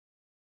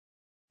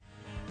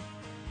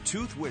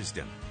Tooth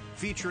Wisdom,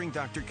 featuring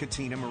Dr.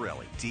 Katina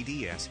Morelli,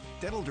 DDS,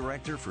 Dental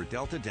Director for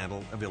Delta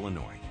Dental of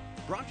Illinois.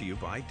 Brought to you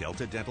by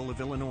Delta Dental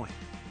of Illinois.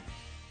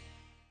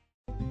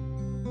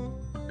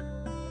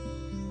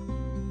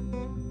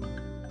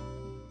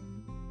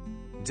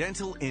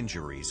 Dental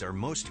injuries are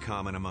most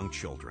common among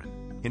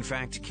children. In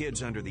fact,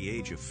 kids under the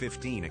age of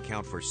 15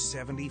 account for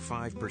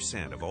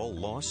 75% of all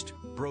lost,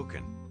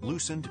 broken,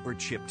 loosened, or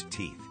chipped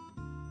teeth.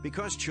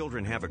 Because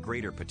children have a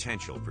greater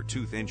potential for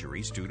tooth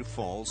injuries due to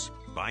falls,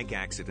 bike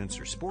accidents,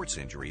 or sports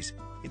injuries,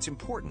 it's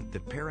important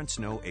that parents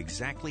know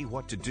exactly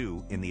what to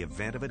do in the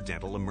event of a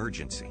dental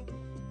emergency.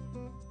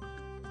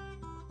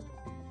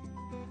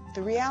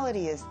 The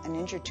reality is an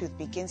injured tooth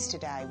begins to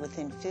die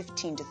within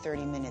 15 to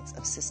 30 minutes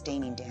of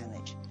sustaining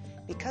damage.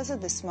 Because of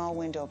the small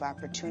window of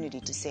opportunity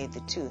to save the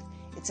tooth,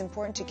 it's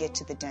important to get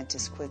to the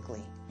dentist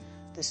quickly.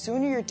 The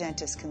sooner your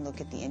dentist can look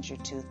at the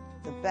injured tooth,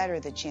 the better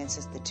the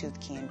chances the tooth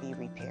can be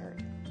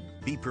repaired.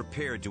 Be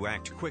prepared to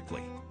act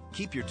quickly.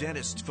 Keep your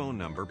dentist's phone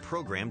number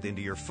programmed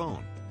into your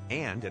phone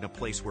and in a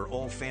place where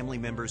all family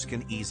members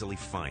can easily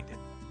find it.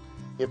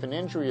 If an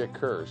injury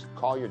occurs,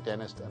 call your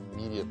dentist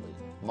immediately.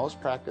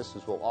 Most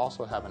practices will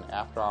also have an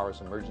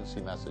after-hours emergency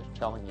message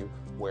telling you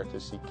where to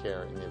seek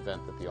care in the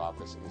event that the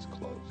office is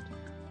closed.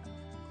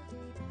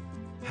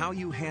 How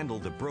you handle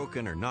the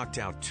broken or knocked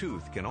out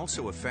tooth can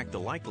also affect the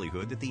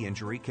likelihood that the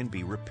injury can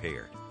be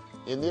repaired.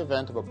 In the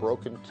event of a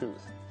broken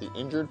tooth, the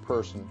injured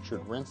person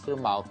should rinse their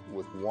mouth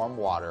with warm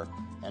water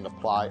and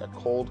apply a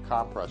cold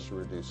compress to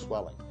reduce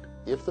swelling.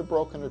 If the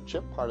broken or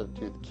chipped part of the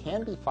tooth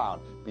can be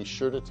found, be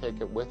sure to take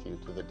it with you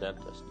to the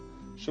dentist.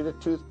 Should a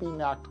tooth be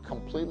knocked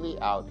completely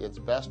out, it's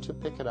best to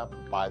pick it up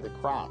by the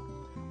crown.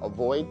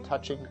 Avoid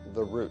touching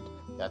the root.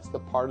 That's the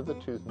part of the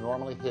tooth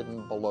normally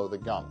hidden below the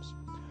gums.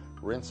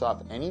 Rinse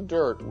off any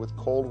dirt with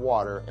cold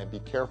water and be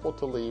careful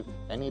to leave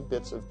any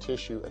bits of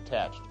tissue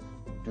attached.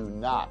 Do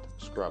not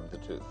scrub the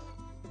tooth.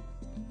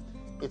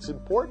 It's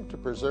important to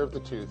preserve the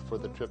tooth for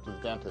the trip to the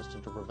dentist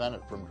and to prevent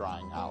it from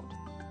drying out.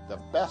 The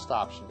best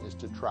option is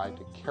to try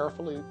to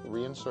carefully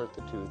reinsert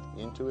the tooth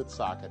into its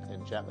socket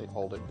and gently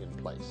hold it in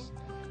place.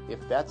 If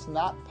that's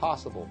not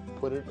possible,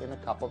 put it in a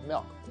cup of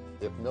milk.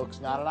 If milk's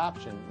not an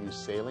option, use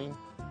saline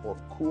or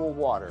cool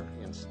water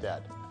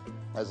instead.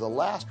 As a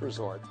last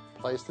resort,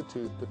 place the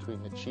tooth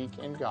between the cheek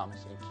and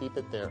gums and keep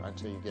it there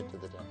until you get to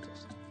the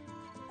dentist.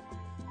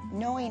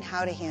 Knowing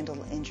how to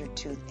handle an injured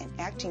tooth and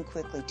acting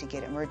quickly to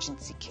get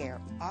emergency care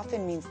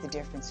often means the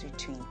difference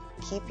between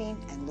keeping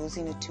and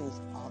losing a tooth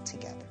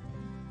altogether.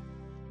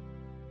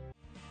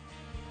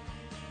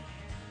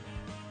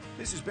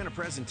 This has been a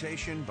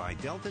presentation by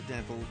Delta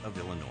Dental of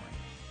Illinois.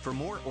 For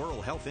more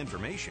oral health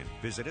information,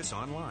 visit us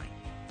online.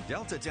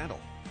 Delta Dental,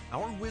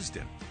 our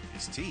wisdom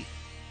is teeth.